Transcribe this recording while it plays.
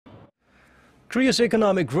Korea's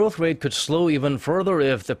economic growth rate could slow even further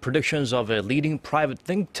if the predictions of a leading private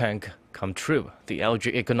think tank come true. The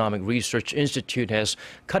LG Economic Research Institute has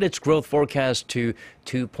cut its growth forecast to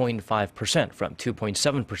 2.5% from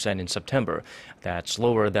 2.7% in September. That's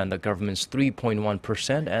lower than the government's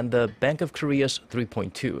 3.1% and the Bank of Korea's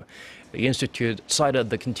 3.2%. The institute cited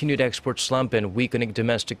the continued export slump and weakening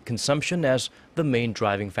domestic consumption as the main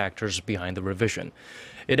driving factors behind the revision.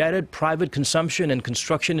 It added private consumption and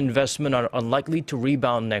construction investment are unlikely to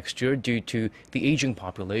rebound next year due to the aging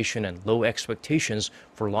population and low expectations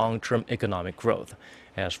for long-term economic growth.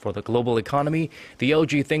 As for the global economy, the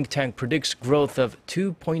LG think tank predicts growth of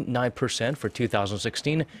 2.9% for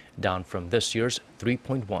 2016, down from this year's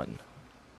 3.1%.